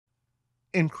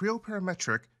In Creo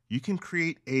Parametric, you can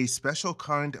create a special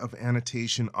kind of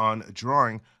annotation on a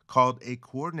drawing called a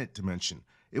coordinate dimension.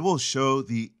 It will show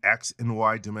the x and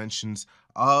y dimensions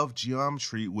of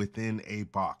geometry within a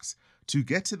box. To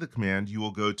get to the command, you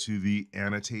will go to the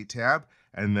Annotate tab,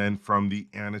 and then from the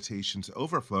Annotations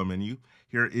Overflow menu,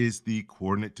 here is the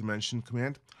coordinate dimension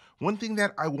command. One thing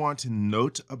that I want to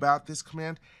note about this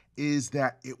command is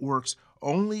that it works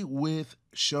only with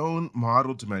shown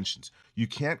model dimensions. You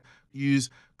can't use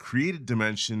created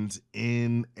dimensions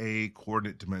in a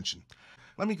coordinate dimension.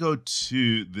 Let me go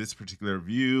to this particular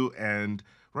view, and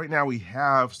right now we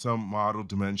have some model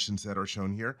dimensions that are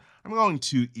shown here. I'm going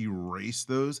to erase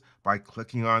those by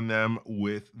clicking on them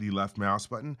with the left mouse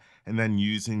button and then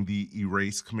using the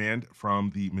erase command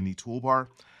from the mini toolbar.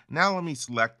 Now let me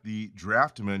select the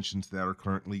draft dimensions that are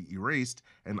currently erased,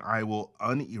 and I will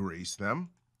unerase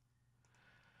them.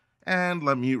 And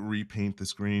let me repaint the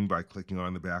screen by clicking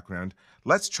on the background.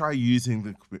 Let's try using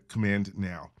the command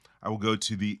now. I will go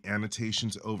to the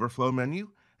Annotations Overflow menu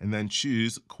and then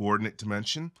choose Coordinate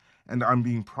Dimension. And I'm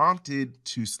being prompted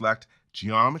to select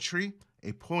Geometry,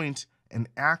 a point, an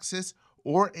axis,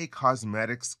 or a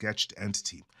cosmetic sketched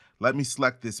entity. Let me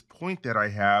select this point that I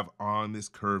have on this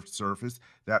curved surface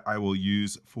that I will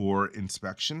use for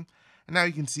inspection. And now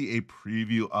you can see a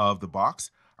preview of the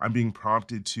box. I'm being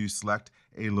prompted to select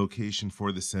a location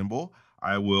for the symbol.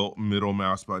 I will middle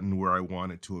mouse button where I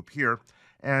want it to appear.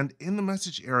 And in the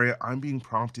message area, I'm being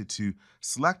prompted to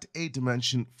select a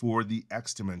dimension for the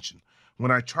X dimension.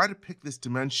 When I try to pick this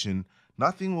dimension,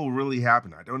 nothing will really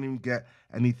happen. I don't even get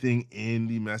anything in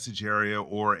the message area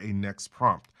or a next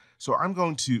prompt. So I'm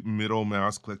going to middle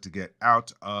mouse click to get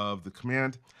out of the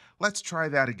command. Let's try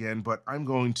that again, but I'm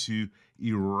going to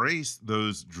erase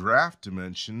those draft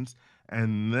dimensions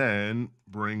and then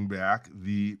bring back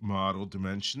the model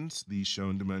dimensions, the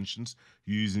shown dimensions,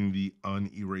 using the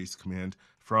unerase command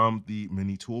from the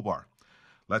mini toolbar.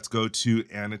 Let's go to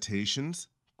Annotations,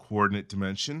 Coordinate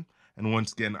Dimension, and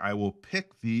once again, I will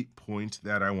pick the point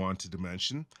that I want to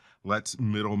dimension. Let's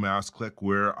middle mouse click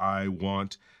where I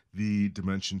want the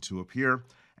dimension to appear.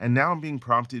 And now I'm being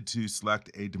prompted to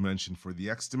select a dimension for the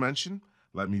X dimension.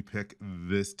 Let me pick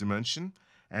this dimension.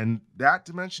 And that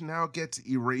dimension now gets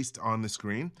erased on the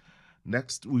screen.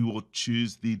 Next, we will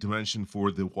choose the dimension for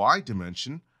the Y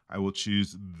dimension. I will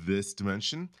choose this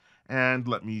dimension. And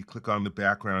let me click on the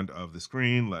background of the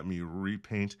screen. Let me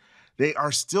repaint. They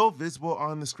are still visible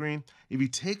on the screen. If you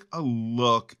take a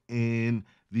look in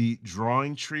the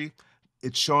drawing tree,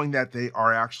 it's showing that they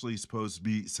are actually supposed to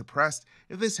be suppressed.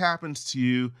 If this happens to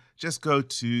you, just go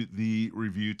to the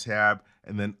Review tab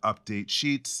and then Update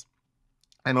Sheets,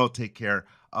 and it'll take care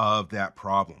of that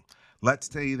problem.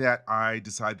 Let's say that I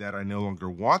decide that I no longer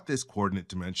want this coordinate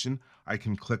dimension. I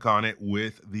can click on it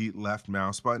with the left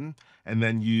mouse button and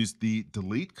then use the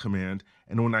delete command.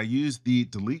 And when I use the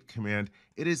delete command,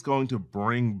 it is going to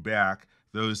bring back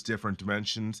those different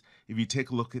dimensions. If you take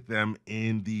a look at them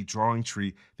in the drawing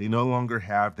tree, they no longer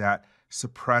have that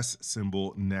suppress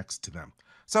symbol next to them.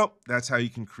 So that's how you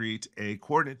can create a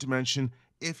coordinate dimension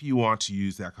if you want to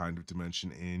use that kind of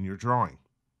dimension in your drawing.